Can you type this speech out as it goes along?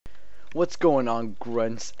What's going on,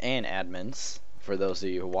 grunts and admins? For those of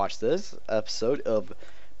you who watch this episode of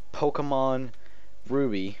Pokemon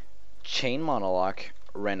Ruby Chain Monolocke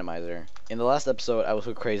Randomizer. In the last episode, I was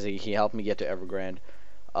so crazy. He helped me get to Evergrande,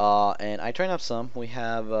 and I trained up some. We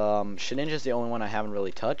have Shedinja's the only one I haven't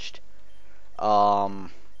really touched. But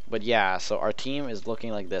yeah, so our team is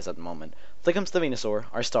looking like this at the moment. Thickums the Venusaur,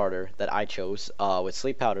 our starter that I chose, with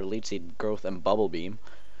Sleep Powder, Leech Seed, Growth, and Bubble Beam.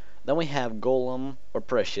 Then we have Golem or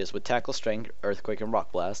Precious with Tackle, Strength, Earthquake, and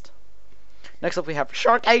Rock Blast. Next up we have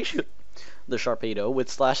Sharkation, the Sharpedo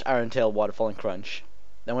with Slash, Iron Tail, Waterfall, and Crunch.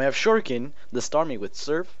 Then we have Shuriken, the Starmie with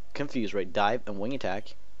Surf, Confuse Ray, Dive, and Wing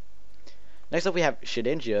Attack. Next up we have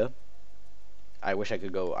Shedinja. I wish I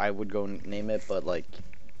would go name it, but like,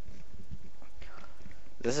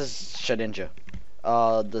 this is Shedinja.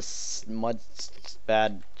 This Mud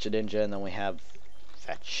Bad Shedinja, and then we have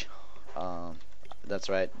Fetch. That's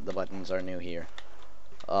right, the buttons are new here.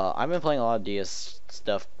 I've been playing a lot of DS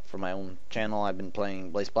stuff for my own channel. I've been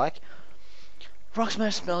playing Blaze Black, Rock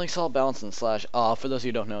Smash, Smelling Salt, Balance, and Slash. For those of you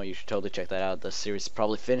who don't know, you should totally check that out. The series is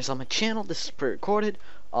probably finished on my channel. This is pre-recorded.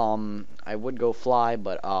 I would go Fly,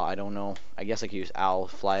 but I don't know. I guess I could use Owl,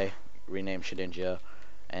 Fly, rename Shedinja,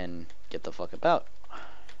 and get the fuck about.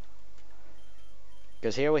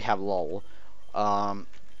 Because here we have LOL.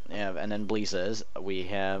 Yeah, and then Blizzes. We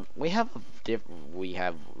have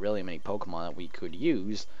really many Pokemon that we could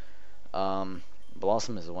use.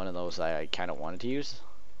 Blossom is one of those I kind of wanted to use.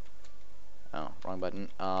 Oh, wrong button.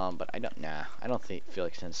 But I don't feel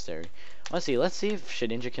like it's necessary. Let's see if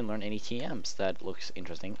Shedinja can learn any TMs. That looks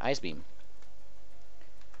interesting. Ice Beam.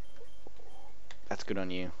 That's good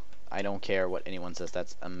on you. I don't care what anyone says.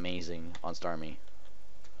 That's amazing on Starmie.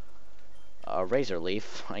 Razor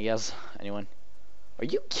Leaf, I guess. Anyone? Are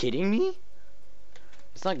you kidding me?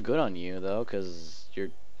 It's not good on you, though, because you're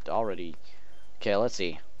already... Okay, let's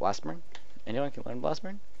see. Blast Burn? Anyone can learn Blast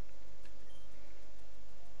Burn?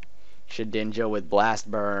 Shedinja with Blast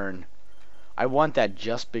Burn. I want that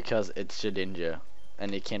just because it's Shedinja.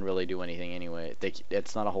 And it can't really do anything anyway.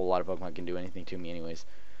 It's not a whole lot of Pokemon can do anything to me anyways.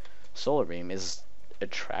 Solar Beam is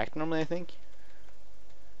Attract normally, I think?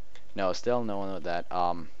 No, still no one with that.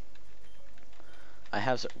 I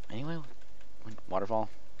have... Anyway... Waterfall.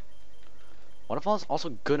 Waterfall is also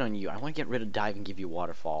good on you. I want to get rid of Dive and give you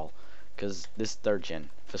Waterfall, because this third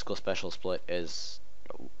gen Physical Special Split is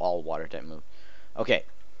all water type move. Okay.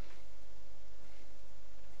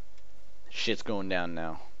 Shit's going down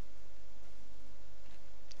now.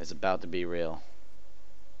 It's about to be real.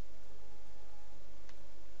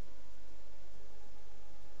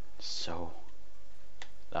 So,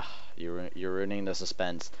 you're ruining the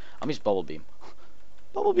suspense. I'm use Bubble Beam.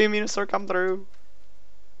 Bubble Beam, Venusaur, come through.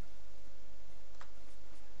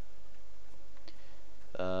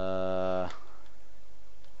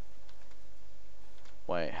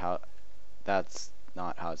 Wait, how? That's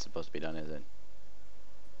not how it's supposed to be done, is it?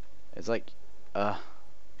 It's like, no,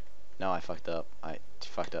 I fucked up.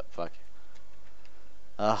 Fuck.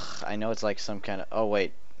 I know it's like some kind of. Oh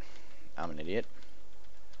wait, I'm an idiot.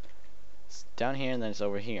 It's down here and then it's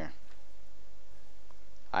over here.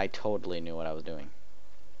 I totally knew what I was doing.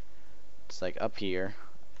 It's like up here.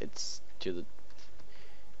 It's to the.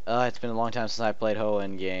 It's been a long time since I played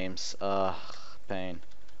Hoenn games. Pain.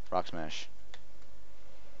 Rock Smash.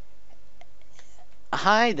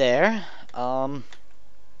 Hi there. Hi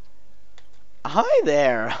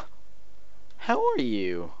there. How are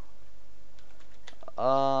you?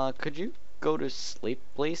 Could you go to sleep,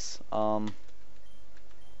 please? Do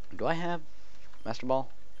I have Master Ball?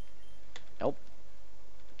 Nope.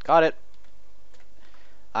 Got it.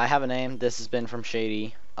 I have a name. This has been from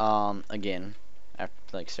Shady. Again, after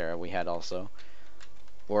like Sarah, we had also.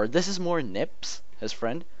 Or this is more Nips, his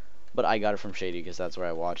friend, but I got it from Shady because that's where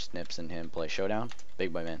I watched Nips and him play Showdown.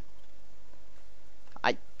 Big boy man.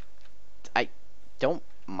 I don't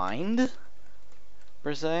mind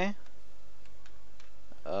per se.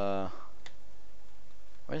 Where's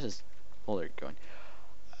this folder going?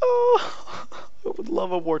 Oh, I would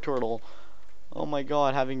love a War Turtle. Oh my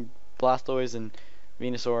god, having Blastoise and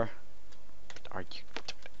Venusaur. Are you?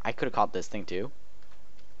 I could have caught this thing too.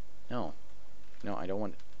 No, I don't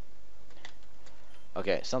want.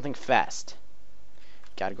 Okay, something fast.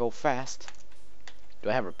 Gotta go fast. Do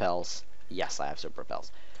I have repels? Yes, I have super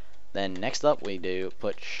repels. Then next up we do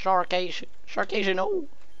put Sharkation. Oh,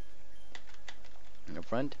 in the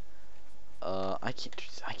front. I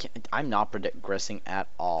can't. I'm not progressing at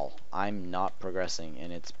all. I'm not progressing,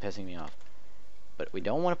 and it's pissing me off. But we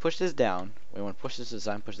don't want to push this down. We want to push this to the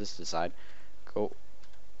side, push this to the side. Go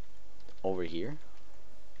over here.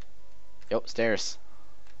 Yep, stairs.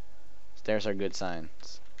 Stairs are good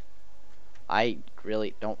signs. I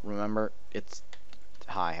really don't remember. It's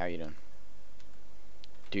hi. How you doing,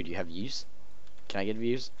 dude? You have views? Can I get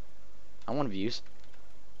views? I want views.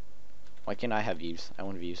 Why can't I have views? I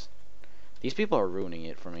want views. These people are ruining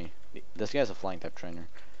it for me. This guy's a flying type trainer,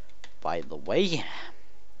 by the way.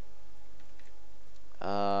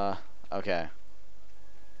 Okay.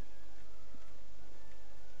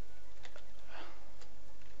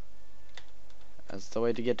 That's the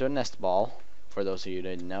way to get to a nest ball. For those of you who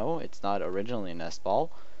didn't know, it's not originally a nest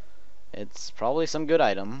ball. It's probably some good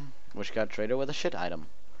item, which got traded with a shit item.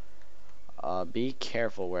 Be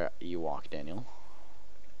careful where you walk, Daniel,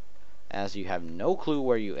 as you have no clue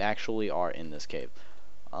where you actually are in this cave.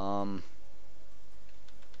 Hi,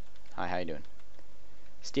 how you doing?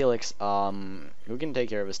 Steelix, who can take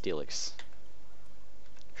care of a Steelix?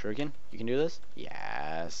 Shuriken, you can do this?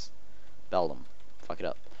 Yes. Beldum, fuck it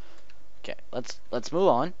up. Okay, let's move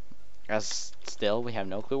on. As still, we have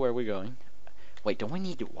no clue where we're going. Wait, don't we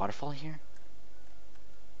need a waterfall here?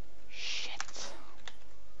 Shit.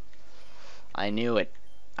 I knew it.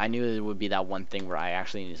 I knew it would be that one thing where I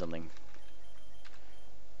actually needed something.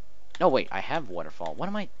 No, wait, I have waterfall. What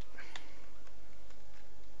am I?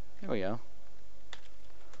 Here we go.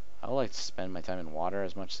 I would like to spend my time in water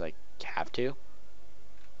as much as I have to.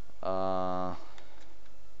 Or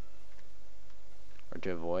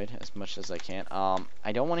to avoid as much as I can.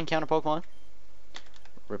 I don't want to encounter Pokemon.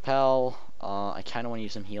 Repel. I kind of want to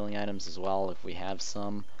use some healing items as well if we have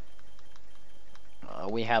some.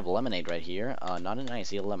 We have lemonade right here. Not an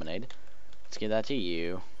icy lemonade. Let's give that to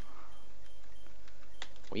you.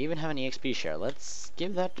 We even have an EXP share. Let's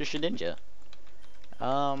give that to Shedinja.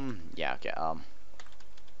 Yeah, okay,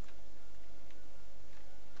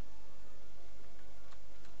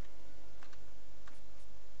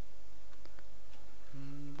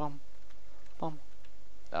 bum, bum.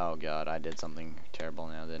 Oh god, I did something terrible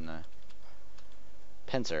now, didn't I?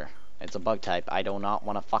 Pinsir. It's a bug type. I do not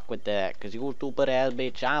want to fuck with that, cause you stupid ass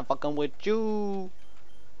bitch, I'm fucking with you.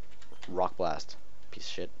 Rock Blast. Piece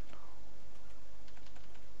of shit.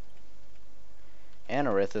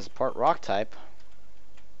 Anorith is part rock type.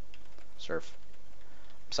 Surf.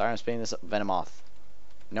 I'm sorry I'm spitting this up. Venomoth.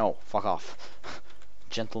 No, fuck off.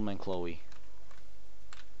 Gentleman Chloe.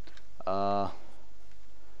 I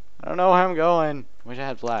don't know where I'm going. Wish I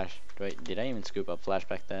had Flash. Wait, did I even scoop up Flash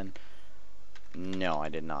back then? No, I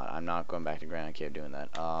did not. I'm not going back to Granite Cave doing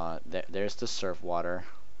that. There's the surf water.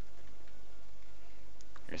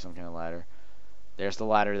 There's some kind of ladder. There's the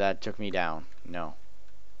ladder that took me down. No.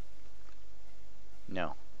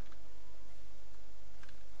 No.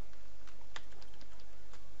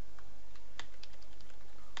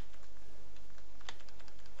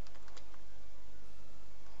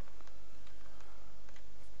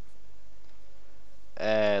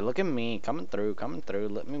 Look at me, coming through,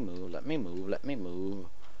 let me move, let me move, let me move.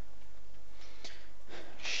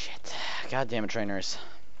 Shit. God damn it, trainers.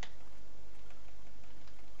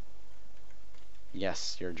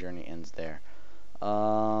 Yes, your journey ends there.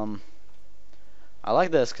 I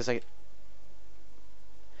like this, because I...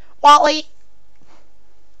 Wally!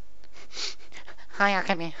 Hi,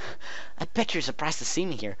 Akame. I bet you're surprised to see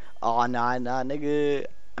me here. Oh, nah, nigga.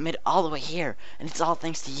 I made it all the way here, and it's all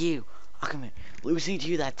thanks to you. Akame, losing to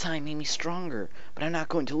you that time made me stronger, but I'm not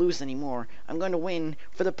going to lose anymore. I'm going to win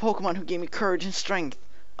for the Pokemon who gave me courage and strength.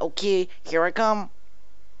 Okay, here I come.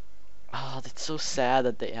 Oh, that's so sad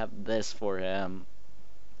that they have this for him.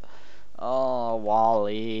 Oh,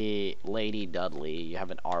 Wally. Lady Dudley, you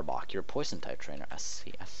have an Arbok. You're a poison type trainer. I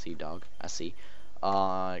see, dog. I see.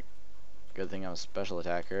 Good thing I'm a special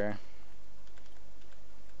attacker.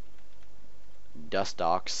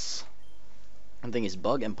 Dustox. One thing is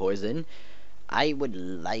bug and poison. I would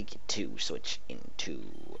like to switch into.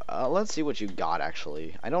 Let's see what you got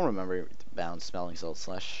actually. I don't remember bound smelling salt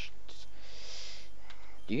slash.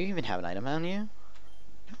 Do you even have an item on you?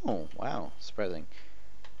 No. Wow. Surprising.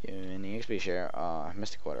 In the XP share,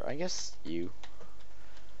 Mystic Water. I guess you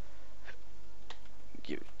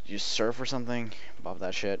surf or something. Bob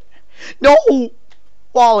that shit. No,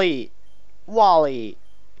 Wally. Why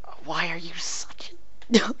are you such a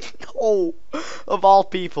no? Of all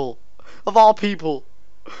people,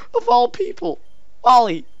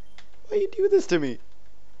 Wally, why you do this to me,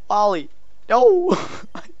 Wally? No,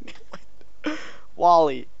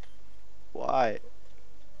 Wally, why?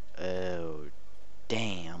 Oh,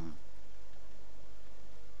 damn.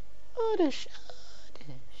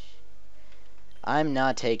 I'm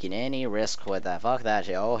not taking any risk with that. Fuck that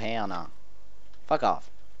shit. Oh, hell no. Fuck off.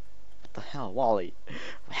 What the hell, Wally?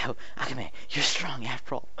 Wow, Akame, you're strong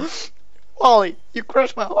after all. Wally, you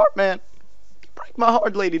crushed my heart, man. You break my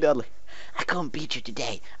heart, Lady Dudley. I couldn't beat you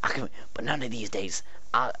today. I couldn't, but none of these days.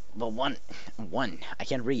 But one, I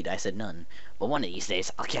can't read. I said none. But one of these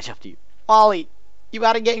days, I'll catch up to you. Ollie, you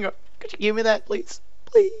got a Gengar. Could you give me that, please?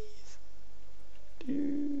 Please.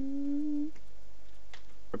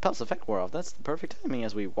 Repulse effect wore off. That's the perfect timing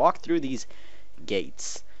as we walk through these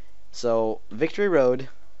gates. So, Victory Road.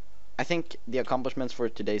 I think the accomplishments for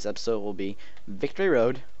today's episode will be Victory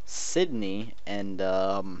Road, Sydney, and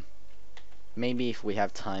maybe if we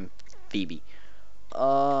have time, Phoebe.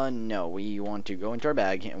 No, we want to go into our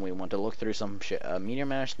bag and we want to look through some shit. Meteor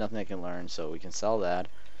Mash, nothing I can learn, so we can sell that.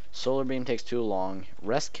 Solar Beam takes too long.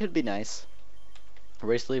 Rest could be nice.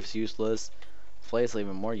 Race Leaf is useless. Flay is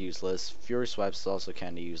even more useless. Fury Swipes is also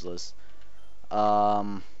kind of useless.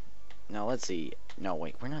 Now let's see. No,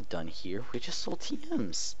 wait, we're not done here. We just sold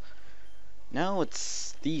TMs. Now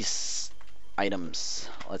it's these items.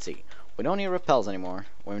 Let's see. We don't need repels anymore.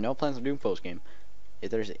 We have no plans of doing post game,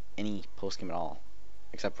 if there's any post game at all,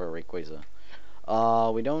 except for Rayquaza.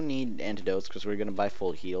 We don't need antidotes because we're gonna buy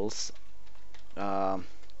full heals.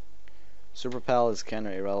 Super Pal is kind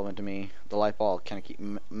of irrelevant to me. The Light Ball kind of keep.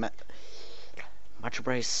 Macho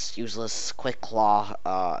Brace useless. Quick Claw.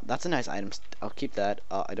 That's a nice item. I'll keep that.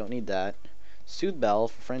 I don't need that. Soothe Bell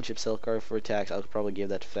for friendship. Silkar for attacks. I'll probably give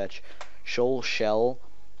that to fetch. Shoal Shell.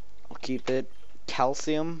 I'll keep it.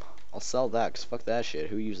 Calcium. I'll sell that because fuck that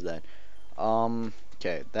shit. Who used that?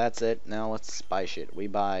 Okay, that's it. Now let's buy shit. We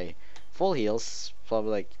buy full heals.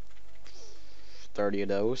 Probably like 30 of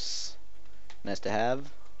those. Nice to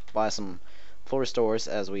have. Buy some full restores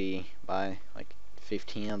as we buy like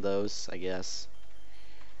 15 of those, I guess.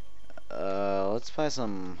 Let's buy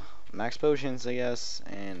some max potions, I guess,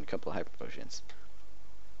 and a couple of hyper potions.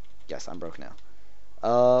 Yes, I'm broke now.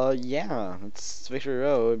 Yeah, it's Victory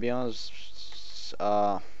Road. To be honest,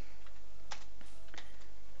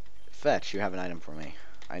 Fetch, you have an item for me.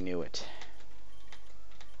 I knew it.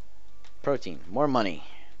 Protein, more money.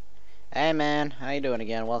 Hey man, how you doing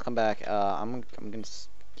again? Welcome back. I'm gonna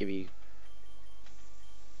give you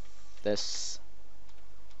this.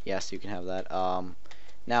 Yes, you can have that.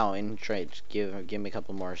 Now in trade, give me a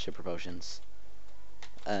couple more super potions,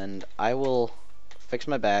 and I will fix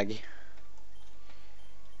my bag.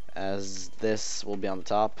 As this will be on the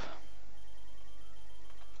top.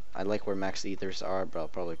 I like where max ethers are, but I'll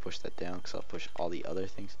probably push that down because I'll push all the other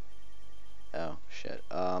things. Oh shit.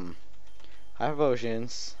 Hyper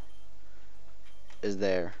potions is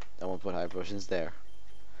there. Then we'll put hyper potions there.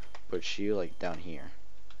 Put you like down here.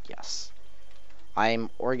 Yes. I'm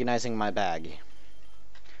organizing my bag.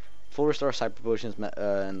 Full restore hyper potions,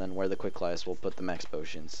 and then where the quick lies, we'll put the max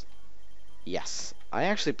potions. Yes. I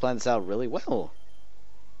actually planned this out really well.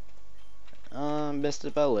 Missed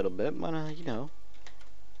it by a little bit, but you know.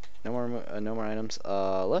 No more items.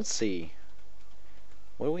 Let's see.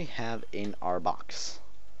 What do we have in our box?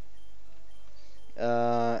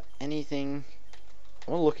 Anything?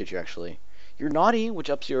 I want to look at you actually. You're naughty, which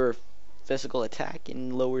ups your physical attack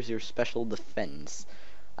and lowers your special defense.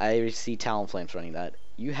 I see Talonflames running that.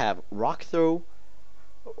 You have Rock Throw.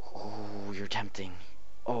 Oh, you're tempting.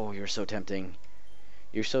 Oh, you're so tempting.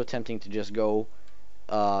 You're so tempting to just go,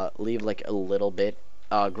 leave like a little bit,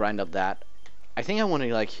 grind up that. I think I want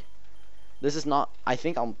to like. This is not. I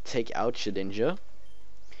think I'll take out Shedinja.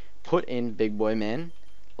 Put in Big Boy Man.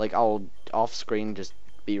 Like I'll off screen just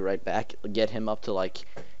be right back. Get him up to like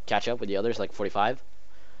catch up with the others like 45.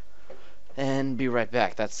 And be right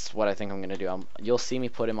back. That's what I think I'm gonna do. You'll see me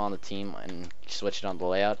put him on the team and switch it on the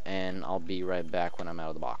layout, and I'll be right back when I'm out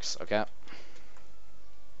of the box. Okay.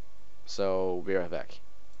 So be right back.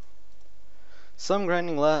 Some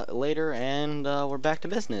grinding later, and we're back to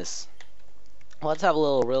business. Let's have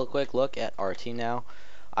a real quick look at our team now.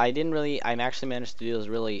 I actually managed to do this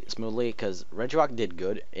really smoothly because Regirock did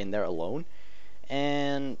good in there alone,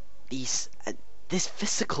 and this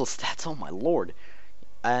physical stats. Oh my lord!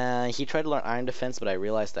 He tried to learn Iron Defense, but I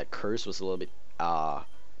realized that Curse was a little bit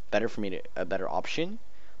better for me, a better option.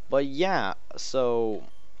 But yeah, so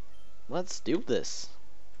let's do this.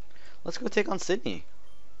 Let's go take on Sydney.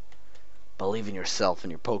 Believe in yourself and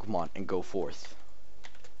your Pokemon and go forth.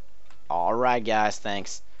 Alright guys,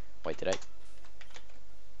 thanks. Wait,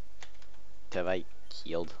 have I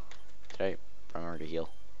healed? Did I remember to heal?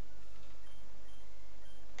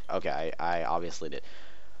 Okay, I obviously did.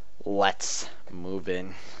 Let's move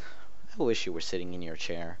in. I wish you were sitting in your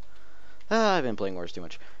chair. I've been playing Wars too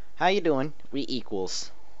much. How you doing? We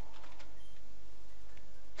equals.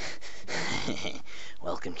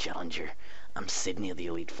 Welcome, Challenger. I'm Sydney of the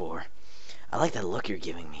Elite Four. I like that look you're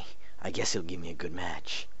giving me. I guess you'll give me a good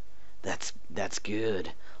match. That's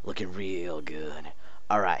good. Looking real good.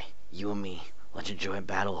 Alright, you and me. Let's enjoy a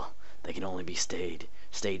battle They can only be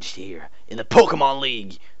staged here in the Pokemon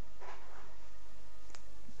League.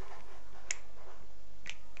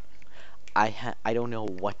 I don't know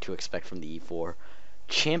what to expect from the E4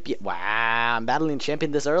 champion. Wow, I'm battling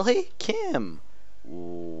champion this early, Kim.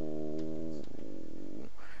 Ooh.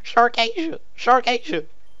 Shark Asia.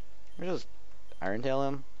 Just Iron Tail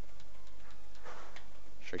him.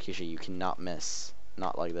 Sharkeisha, you cannot miss.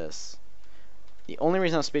 Not like this. The only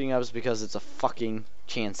reason I'm speeding up is because it's a fucking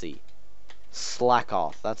Chansey. Slack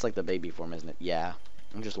off. That's like the baby form, isn't it? Yeah.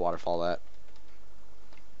 I'm just waterfall that.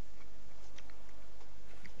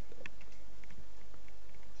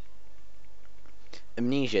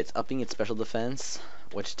 Amnesia, it's upping its special defense,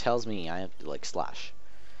 which tells me I have to like slash.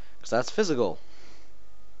 Because that's physical.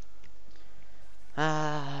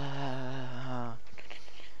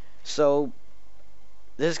 So,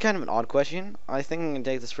 this is kind of an odd question. I think I'm going to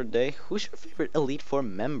take this for today. Who's your favorite Elite Four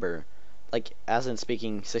member? Like, as in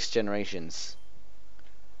speaking 6 generations.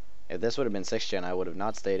 If this would have been 6th gen, I would have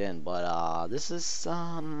not stayed in. But, this is,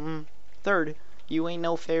 3rd. You ain't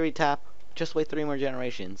no fairy tap. Just wait 3 more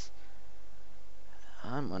generations.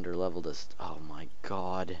 I'm under leveled as... Oh my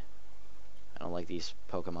god. I don't like these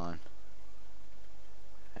Pokemon.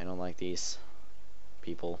 I don't like these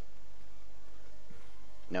people.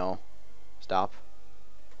 No. Stop.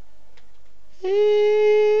 No.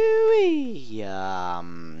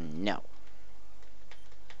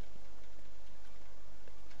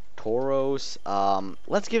 Tauros.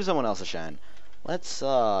 Let's give someone else a shine. Let's,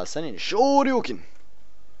 send in Shoryuken.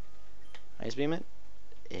 Ice Beam it?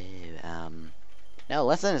 No,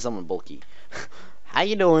 let's send in someone bulky. How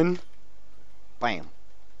you doing? Bam.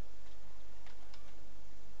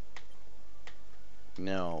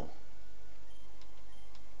 No.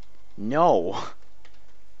 No.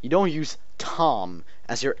 You don't use Tom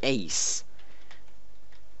as your ace.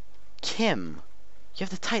 Kim, you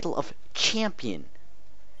have the title of champion.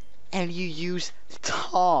 And you use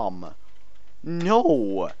Tom.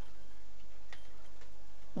 No.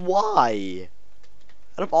 Why?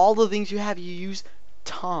 Out of all the things you have, you use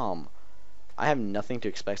Tom. I have nothing to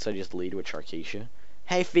expect, so I just lead with Sharkeisha.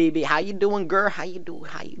 Hey Phoebe, how you doing, girl? How you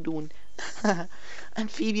doing? I'm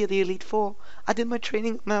Phoebe of the Elite Four. I did my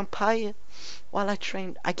training with Mount Pyre. While I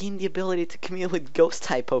trained, I gained the ability to commune with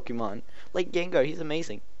Ghost-type Pokemon. Like Gengar, he's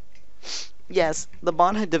amazing. Yes, the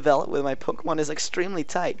bond I developed with my Pokemon is extremely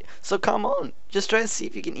tight. So come on, just try to see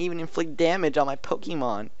if you can even inflict damage on my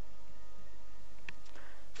Pokemon.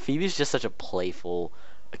 Phoebe's just such a playful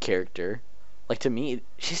character. Like, to me,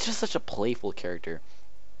 she's just such a playful character.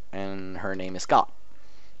 And her name is Scott.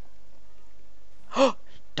 Oh,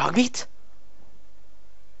 dog meat?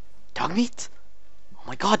 Dog meat? Oh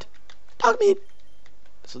my god, dog meat!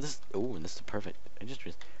 So this, oh, and this is perfect.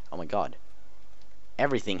 Oh my god.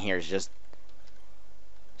 Everything here is just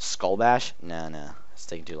Skull Bash? Nah, it's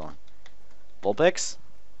taking too long. Vulpix?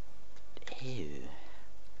 Ew.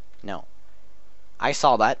 No. I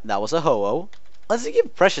saw that. That was a Ho-Oh. Let's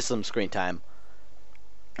give Precious some screen time.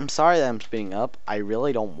 I'm sorry that I'm speeding up. I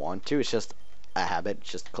really don't want to. It's just a habit.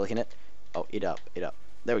 It's just clicking it. Oh, eat up.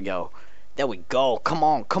 There we go. Come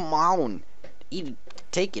on. Eat it.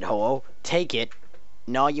 Take it, Ho-Oh. Take it.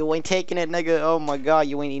 No, you ain't taking it, nigga. Oh my god,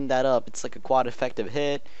 you ain't eating that up. It's like a quad effective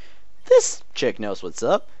hit. This chick knows what's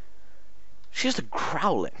up. She's a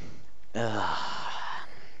Growlithe.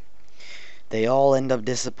 They all end up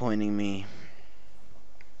disappointing me.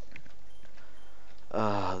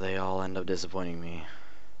 They all end up disappointing me.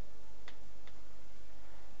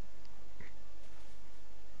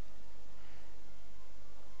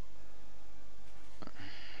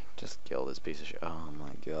 Just kill this piece of shit. Oh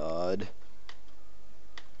my god.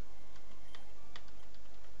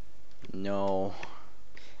 No.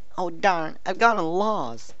 Oh darn, I've gotten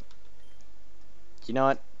lost. You know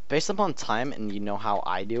what? Based upon time and you know how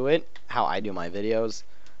I do it, how I do my videos,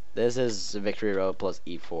 this is Victory Road plus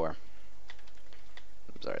E4.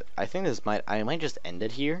 I'm sorry. I think I might just end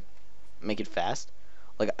it here. Make it fast.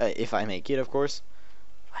 Like, if I make it, of course.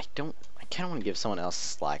 I kind of want to give someone else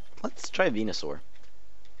slack. Let's try Venusaur.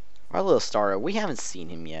 Our little star. We haven't seen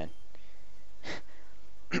him yet.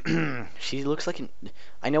 She looks like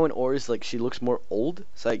I know in Aura's like she looks more old,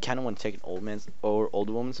 so I kind of want to take an old man's or old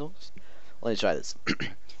woman's voice. Let's try this.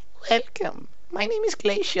 Welcome. My name is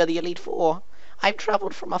Glacier, the Elite Four. I've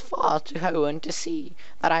traveled from afar to Hoenn to see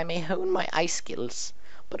that I may hone my ice skills,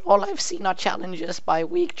 but all I've seen are challenges by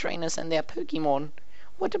weak trainers and their Pokemon.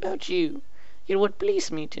 What about you? It would please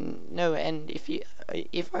me to know, and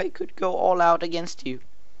if I could go all out against you.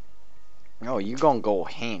 Oh, you gonna go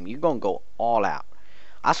ham? You gonna go all out?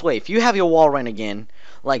 I swear, if you have your wall run again,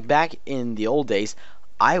 like back in the old days,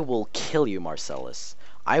 I will kill you, Marcellus.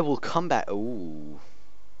 I will come back. Ooh.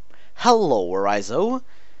 Hello, Arizo.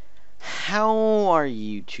 How are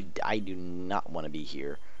you I do not want to be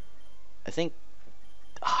here. I think...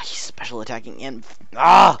 Ah, he's special attacking and...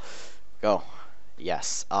 Ah! Go.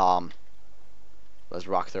 Yes. Let's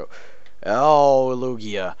rock throw. Oh,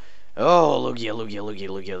 Lugia. Oh, Lugia.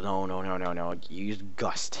 No. Use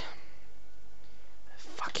Gust.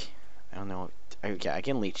 Fuck. I don't know. Okay, I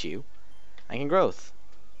can leech you. I can growth.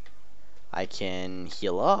 I can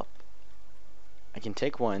heal up. I can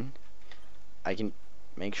take one. I can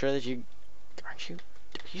make sure that you... Are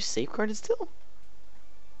you safeguarded still?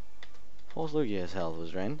 Whole Lugia's health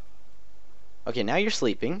was drained. Okay, now you're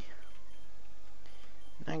sleeping.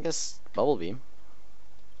 I guess Bubble Beam.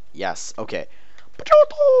 Yes, okay.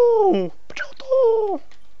 Pachoto!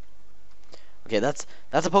 Okay, that's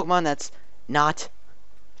a Pokemon that's not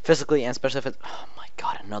physically and specially fit. Oh my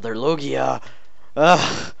god, another Lugia!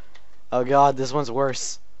 Ugh! Oh god, this one's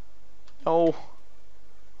worse. Oh.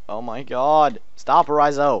 Oh my god. Stop,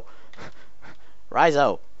 Rizo.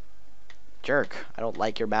 Rizo. Jerk. I don't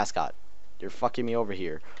like your mascot. You're fucking me over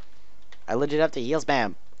here. I legit have to heal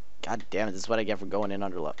spam. God damn it, this is what I get for going in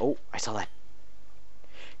under level. Oh, I saw that.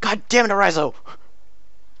 God damn it, Rizo!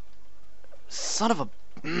 Son of a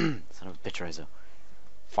bitch, Rizo.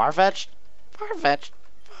 Farfetch'd?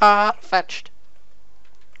 Farfetch'd.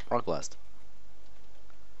 Rock Blast.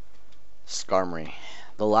 Skarmory.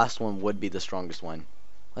 The last one would be the strongest one.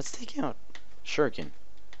 Let's take out Shuriken.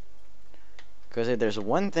 Because if there's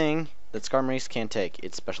one thing that Skarmory can't take,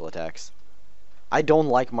 it's special attacks. I don't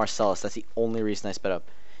like Marcellus. That's the only reason I sped up.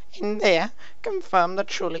 In there, confirm the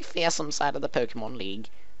truly fearsome side of the Pokemon League.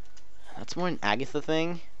 That's more an Agatha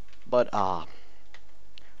thing, but what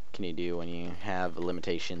can you do when you have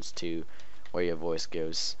limitations to where your voice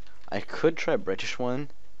goes? I could try a British one,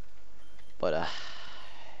 but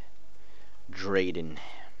Drayden.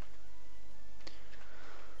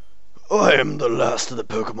 I am the last of the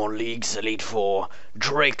Pokemon League's Elite Four,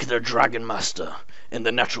 Drake the Dragon Master. In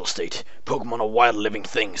the natural state, Pokemon are wild living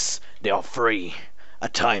things. They are free.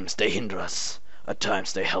 At times they hinder us. At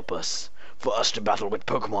times they help us. For us to battle with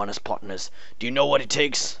Pokemon as partners, do you know what it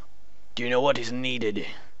takes? Do you know what is needed?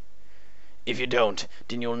 If you don't,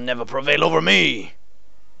 then you'll never prevail over me!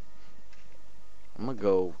 I'm gonna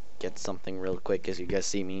go get something real quick as you guys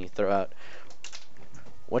see me throw out.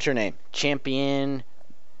 What's your name? Champion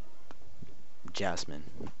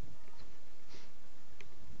Jasmine.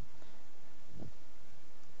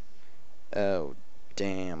 Oh,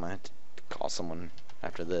 damn. I have to call someone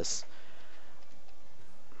after this.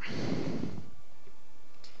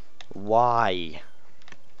 Why?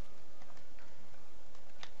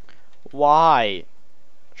 Why?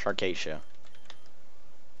 Sharkacia.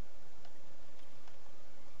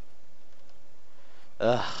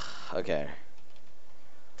 Ugh, okay.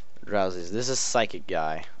 Drowsies. This is Psychic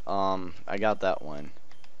guy. I got that one.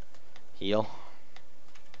 Heal.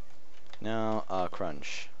 No,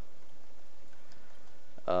 Crunch.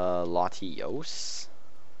 Latios.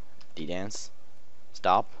 D-Dance.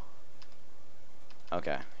 Stop.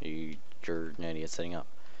 Okay, you're an idiot setting up.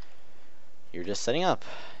 You're just setting up.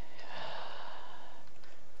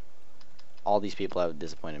 All these people have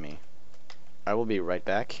disappointed me. I will be right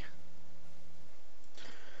back.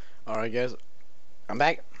 Alright guys, I'm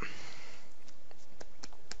back.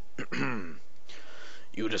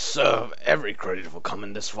 You deserve every credit for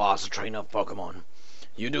coming this far as a trainer of Pokemon.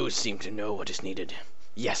 You do seem to know what is needed.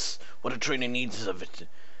 Yes, what a trainer needs is a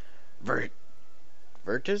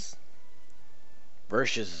Virtus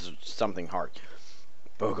is something hard.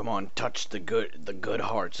 Pokemon touch the good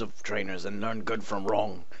hearts of trainers and learn good from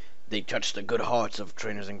wrong. They touch the good hearts of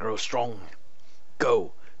trainers and grow strong.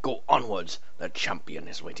 Go onwards. The champion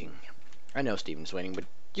is waiting. I know Steven's waiting, but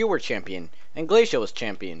you were champion, and Glacia was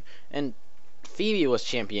champion, and Phoebe was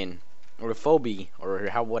champion, or Phoebe, or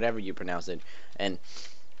whatever you pronounce it, and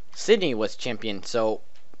Sydney was champion. So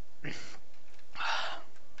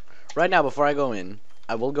right now, before I go in,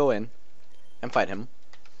 I will go in and fight him.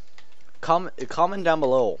 Comment down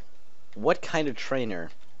below what kind of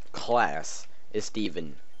trainer class is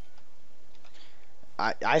Steven.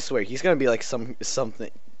 I swear he's gonna be like something.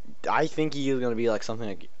 I think he is gonna be like something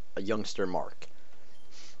like a youngster Mark.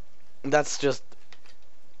 That's just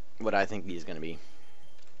what I think he's gonna be.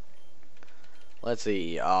 Let's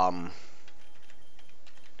see.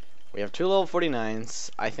 We have two level 49s.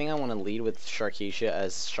 I think I want to lead with Sharkacia,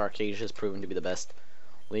 as Sharkacia has proven to be the best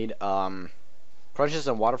lead. Crunches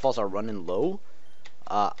and Waterfalls are running low.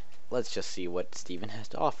 Let's just see what Steven has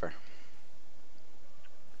to offer.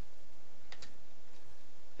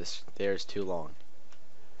 There's too long.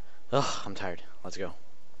 Ugh, I'm tired. Let's go.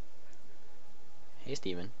 Hey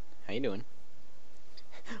Steven, how you doing?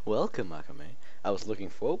 Welcome, Akame. I was looking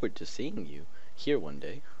forward to seeing you here one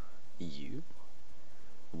day. You?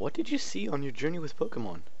 What did you see on your journey with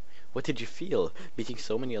Pokemon? What did you feel meeting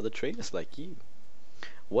so many other trainers like you?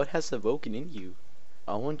 What has awoken in you?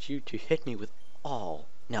 I want you to hit me with all.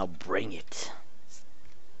 Now bring it.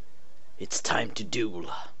 It's time to duel.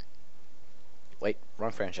 Wait,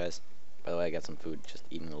 wrong franchise. By the way, I got some food, just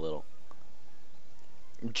eating a little.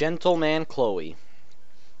 Gentleman Chloe.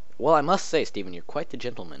 Well, I must say, Steven, you're quite the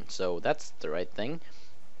gentleman, so that's the right thing.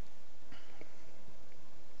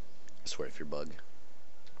 I swear if you're bug.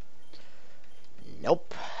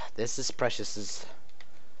 Nope. This is Precious's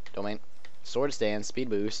domain. Sword Stand,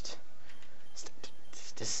 Speed Boost.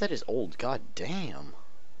 This set is old, god damn.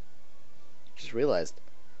 Just realized.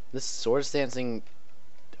 This Sword Stand thing.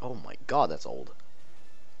 Oh my god, that's old.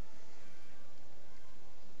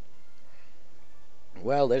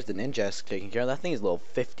 Well, there's the ninja taking care of that thing. Is level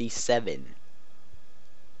 57.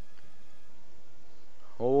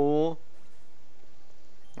 Oh,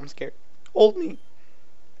 I'm scared. Hold me.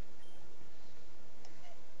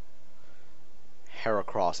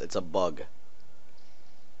 Heracross, it's a bug.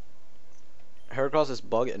 Heracross is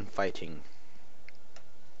bug and fighting.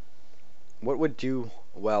 What would do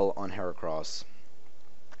well on Heracross?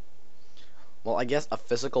 Well, I guess a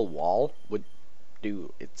physical wall would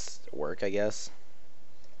do its work, I guess.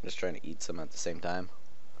 I'm just trying to eat some at the same time.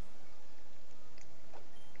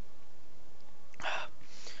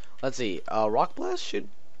 Let's see. Rock Blast should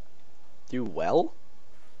do well.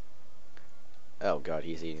 Oh god,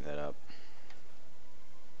 he's eating that up.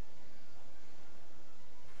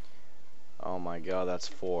 Oh my god, that's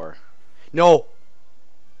 4. No!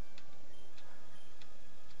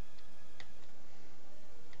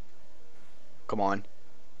 Come on.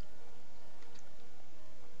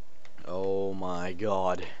 Oh my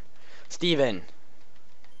god. Steven!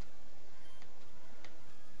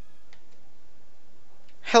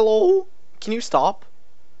 Hello? Can you stop?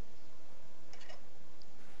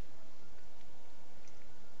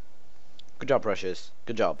 Good job, Precious.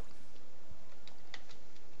 Good job.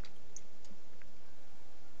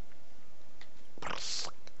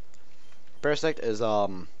 Parasect is,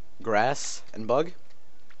 grass and bug.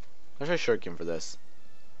 Let's try Shuriken for this.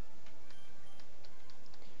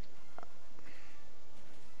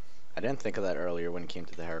 I didn't think of that earlier when it came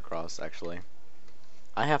to the Heracross, actually.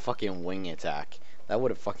 I have fucking wing attack. That would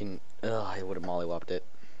have fucking... Ugh, I would have mollywopped it.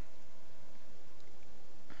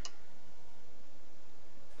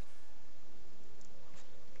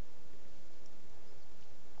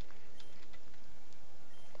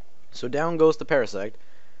 So down goes the Parasect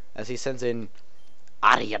as he sends in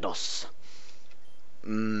Ariados.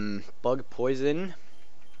 Bug poison.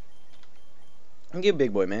 I'll give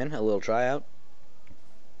Big Boy Man a little tryout.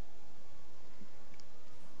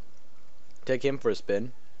 Take him for a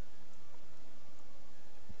spin.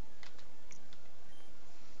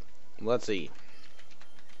 Let's see.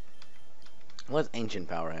 Let's Ancient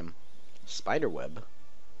Power him. Spiderweb.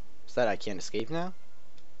 Is that I can't escape now?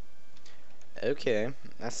 Okay,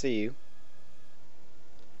 I see you.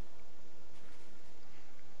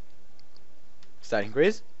 Stat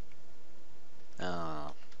increase?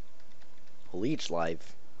 Leech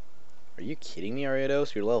Life. Are you kidding me,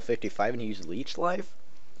 Ariados? You're level 55 and you use Leech Life?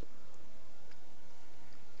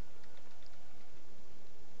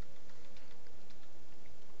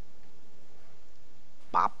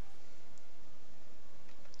 Bop.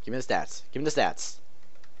 Give me the stats. Give me the stats.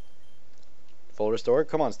 Full restore?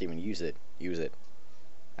 Come on, Steven. Use it. Use it.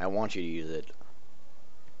 I want you to use it.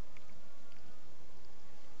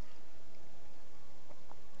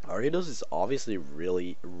 Ariados is obviously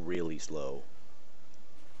really, really slow.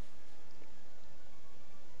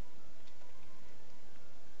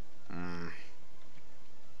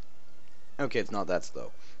 Okay, it's not that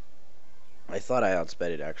slow. I thought I outsped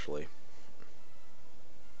it, actually.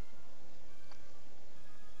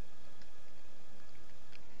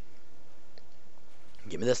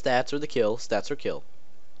 Give me the stats or the kill. Stats or kill.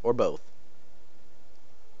 Or both.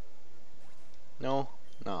 No?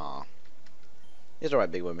 Nah. It's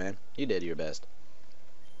alright, Big Boy Man. You did your best.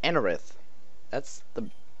 Anorith. That's the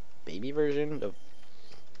baby version of...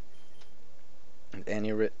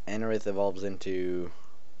 Anorith evolves into...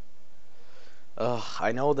 Ugh,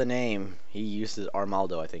 I know the name. He uses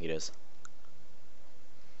Armaldo, I think it is.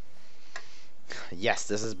 Yes,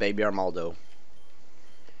 this is Baby Armaldo.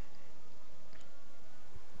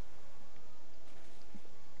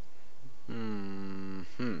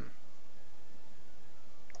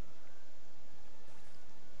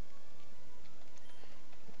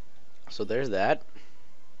 So there's that.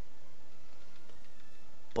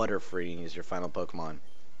 Butterfree is your final Pokemon.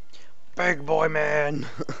 Big boy man!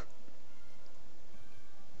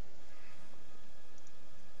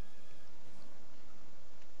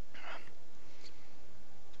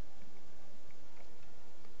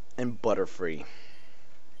 And Butterfree.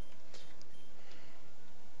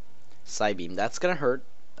 Psybeam. That's gonna hurt.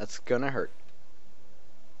 That's gonna hurt.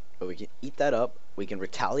 But we can eat that up. We can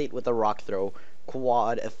retaliate with a Rock Throw.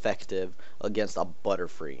 Quad effective against a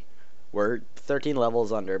Butterfree. We're 13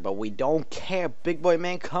 levels under, but we don't care. Big boy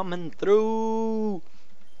man coming through.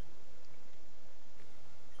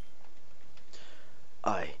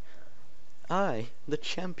 I, the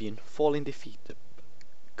champion, fall in defeat.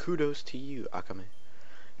 Kudos to you, Akame.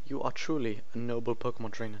 You are truly a noble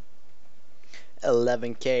Pokemon trainer.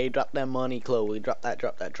 11K, drop that money, Chloe. Drop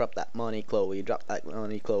that money, Chloe. Drop that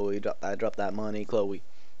money, Chloe. Drop that money, Chloe.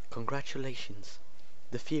 Congratulations.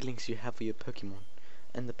 The feelings you have for your Pokemon,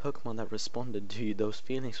 and the Pokemon that responded to those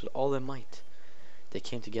feelings with all their might. They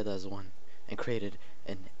came together as one, and created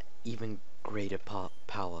an even greater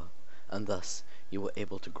power, and thus you were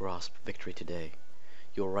able to grasp victory today.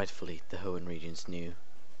 You are rightfully the Hoenn region's new.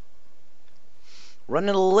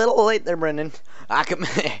 Running a little late there, Brendan.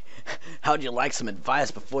 Akame, how'd you like some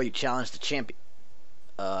advice before you challenge the champion?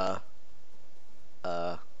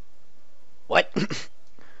 What?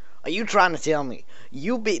 Are you trying to tell me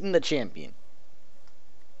you beaten the champion?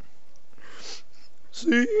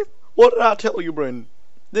 See? What did I tell you, Brendan?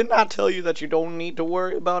 Didn't I tell you that you don't need to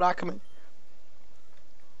worry about Akame?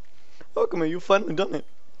 Akame, you finally done it.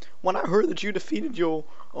 When I heard that you defeated your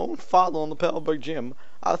own father on the Palberg Gym,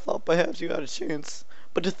 I thought perhaps you had a chance.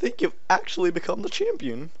 But to think you've actually become the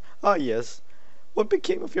champion. Ah, yes. What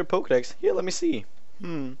became of your Pokedex? Here, let me see.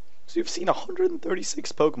 So you've seen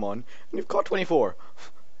 136 Pokemon, and you've caught 24.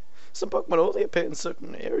 Some Pokemon only appear in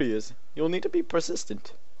certain areas. You'll need to be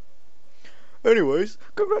persistent. Anyways,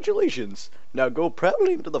 congratulations. Now go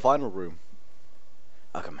proudly into the final room.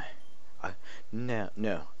 Akame. No.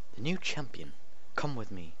 The new champion. Come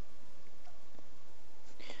with me.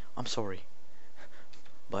 I'm sorry,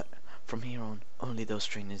 but from here on, only those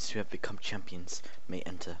trainers who have become champions may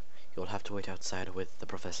enter. You'll have to wait outside with the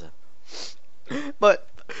professor. But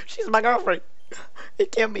she's my girlfriend.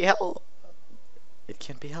 It can't be helped. It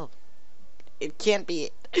can't be helped. It can't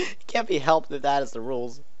be helped if that is the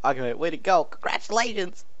rules. Okay, way to go.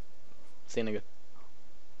 Congratulations. See you, nigga.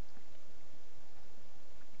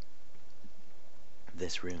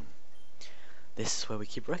 This room. This is where we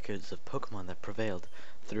keep records of Pokemon that prevailed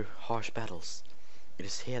through harsh battles. It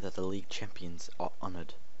is here that the League champions are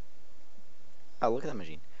honored. Oh, look at that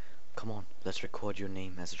machine. Come on, let's record your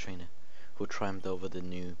name as a trainer who triumphed over the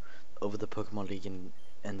Pokemon League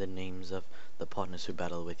and the names of the partners who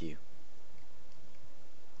battle with you.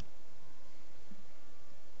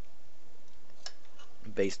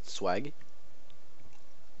 Based swag.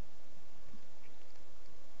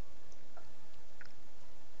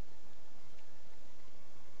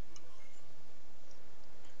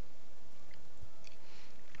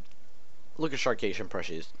 Look at Sharkation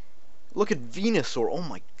Precious. Look at Venusaur. Oh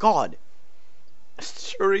my god.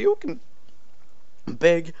 Shoryuken.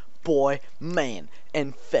 Big boy man.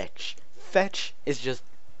 And Fetch. Fetch is just...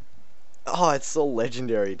 Oh, it's so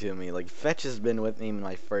legendary to me. Like, Fetch has been with me in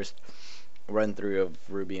my first run through of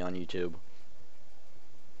Ruby on YouTube.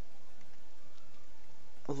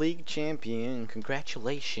 League champion.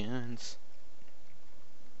 Congratulations.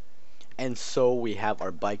 And so we have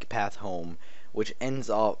our bike path home, which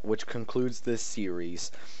concludes this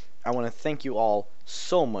series. I want to thank you all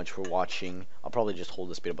so much for watching. I'll probably just hold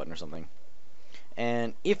the speed up button or something.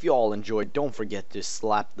 And if you all enjoyed, don't forget to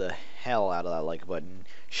slap the hell out of that like button.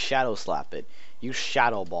 Shadow slap it. You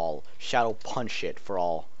shadow ball. Shadow punch it for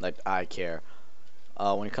all that I care.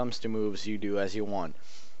 When it comes to moves, you do as you want.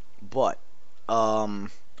 But,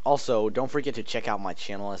 also, don't forget to check out my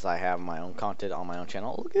channel as I have my own content on my own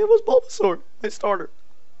channel. Look, it was Bulbasaur, my starter.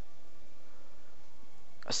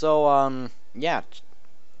 So, yeah.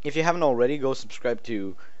 If you haven't already, go subscribe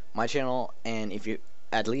to my channel. And if you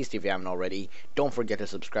haven't already, don't forget to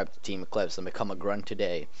subscribe to Team Eclipse and become a grunt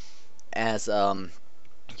today. As,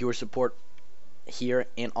 your support here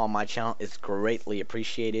and on my channel is greatly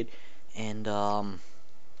appreciated. And,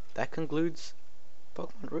 that concludes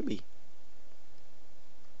Pokemon Ruby.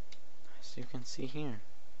 As you can see here.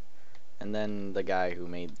 And then the guy who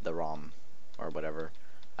made the ROM or whatever.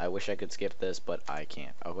 I wish I could skip this, but I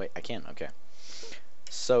can't. Oh wait, I can. Okay.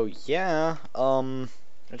 So yeah,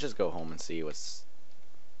 let's just go home and see what's.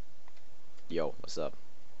 Yo, what's up?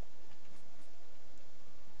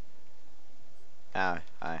 Hi.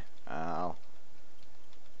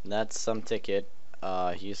 That's some ticket.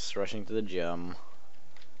 He's rushing to the gym.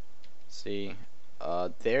 See,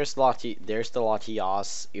 there's the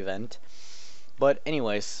Latias event. But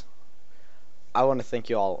anyways, I want to thank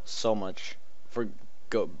you all so much for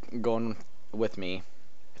going with me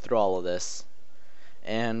through all of this.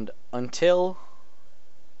 And until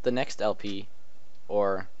the next LP,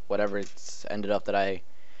 or whatever it's ended up that I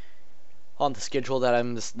on the schedule that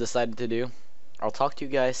I'm decided to do, I'll talk to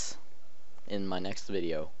you guys in my next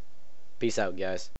video. Peace out, guys.